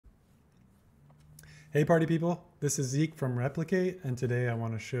Hey party people, this is Zeke from Replicate, and today I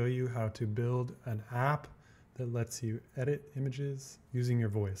want to show you how to build an app that lets you edit images using your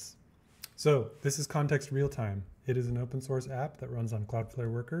voice. So this is Kontext Realtime. It is an open source app that runs on Cloudflare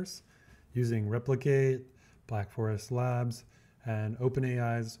Workers using Replicate, Black Forest Labs, and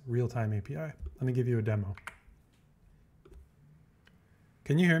OpenAI's Realtime API. Let me give you a demo.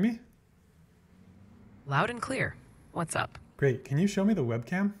 Can you hear me? Loud and clear. What's up? Great. Can you show me the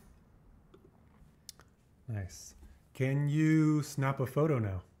webcam? Nice. Can you snap a photo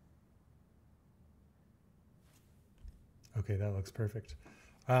now? Okay, that looks perfect.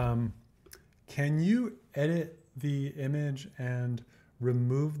 Can you edit the image and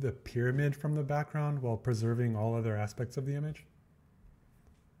remove the pyramid from the background while preserving all other aspects of the image?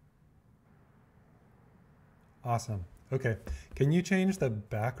 Awesome. Okay. Can you change the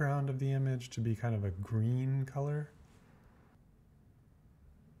background of the image to be kind of a green color?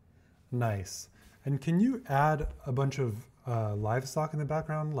 Nice. And can you add a bunch of livestock in the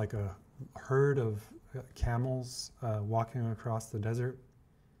background, like a herd of camels walking across the desert?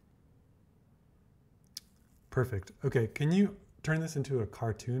 Perfect. Okay, can you turn this into a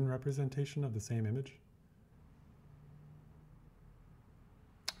cartoon representation of the same image?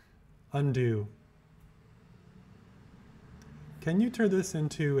 Undo. Can you turn this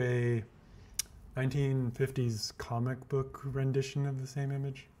into a 1950s comic book rendition of the same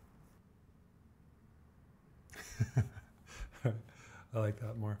image? I like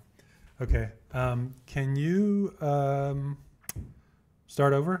that more. Okay. Can you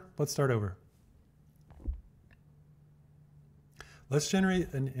start over? Let's start over. Let's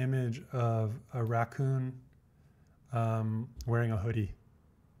generate an image of a raccoon wearing a hoodie.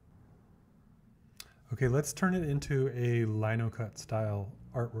 Okay, let's turn it into a linocut style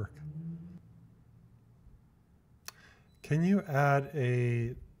artwork. Can you add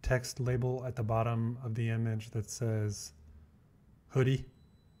a text label at the bottom of the image that says hoodie?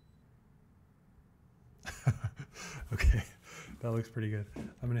 Okay, that looks pretty good.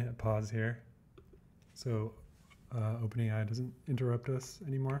 I'm gonna hit pause here so OpenAI doesn't interrupt us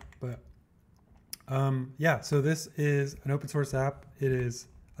anymore. But yeah, so this is an open source app. It is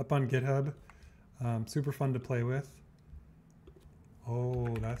up on GitHub. Super fun to play with. Oh,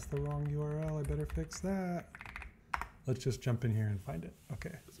 that's the wrong URL. I better fix that. Let's just jump in here and find it.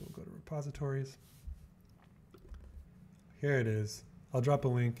 Okay, so we'll go to repositories. Here it is. I'll drop a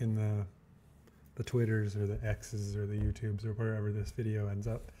link in the Twitters or the X's or the YouTubes or wherever this video ends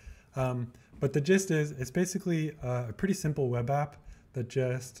up. But the gist is, it's basically a pretty simple web app that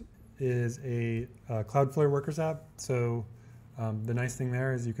just is a Cloudflare Workers app. So the nice thing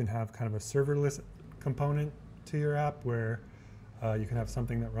there is you can have kind of a serverless component to your app where you can have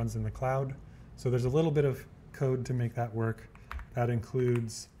something that runs in the cloud. So there's a little bit of code to make that work. That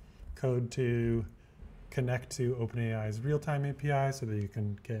includes code to connect to OpenAI's Realtime API so that you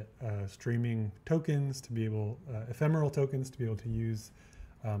can get streaming tokens to be able, ephemeral tokens to be able to use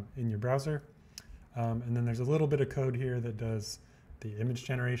in your browser. And then there's a little bit of code here that does the image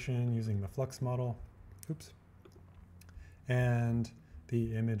generation using the Flux model. Oops. And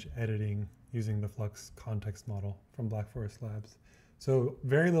the image editing using the Flux context model from Black Forest Labs. So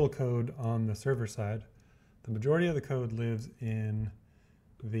very little code on the server side. The majority of the code lives in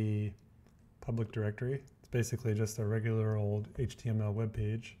the public directory. It's basically just a regular old HTML web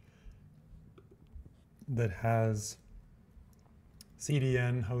page that has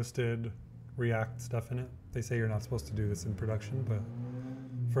CDN hosted React stuff in it. They say you're not supposed to do this in production, but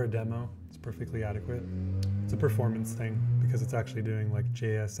for a demo, it's perfectly adequate. It's a performance thing because it's actually doing like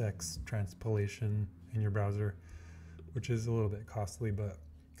JSX transpilation in your browser, which is a little bit costly, but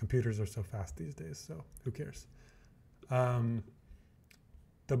computers are so fast these days, so who cares?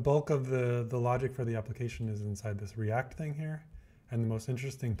 The bulk of the logic for the application is inside this React thing here. And the most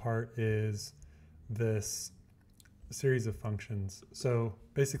interesting part is this series of functions. So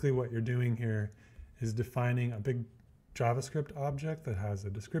basically what you're doing here is defining a big JavaScript object that has a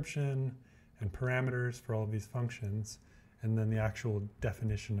description and parameters for all of these functions, and then the actual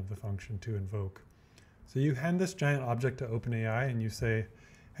definition of the function to invoke. So you hand this giant object to OpenAI and you say,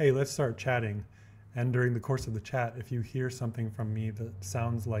 hey, let's start chatting. And during the course of the chat, if you hear something from me that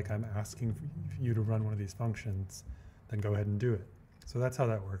sounds like I'm asking for you to run one of these functions, then go ahead and do it. So that's how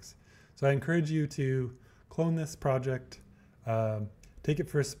that works. So I encourage you to clone this project, take it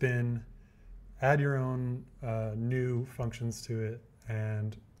for a spin, add your own new functions to it,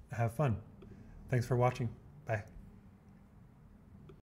 and have fun. Thanks for watching.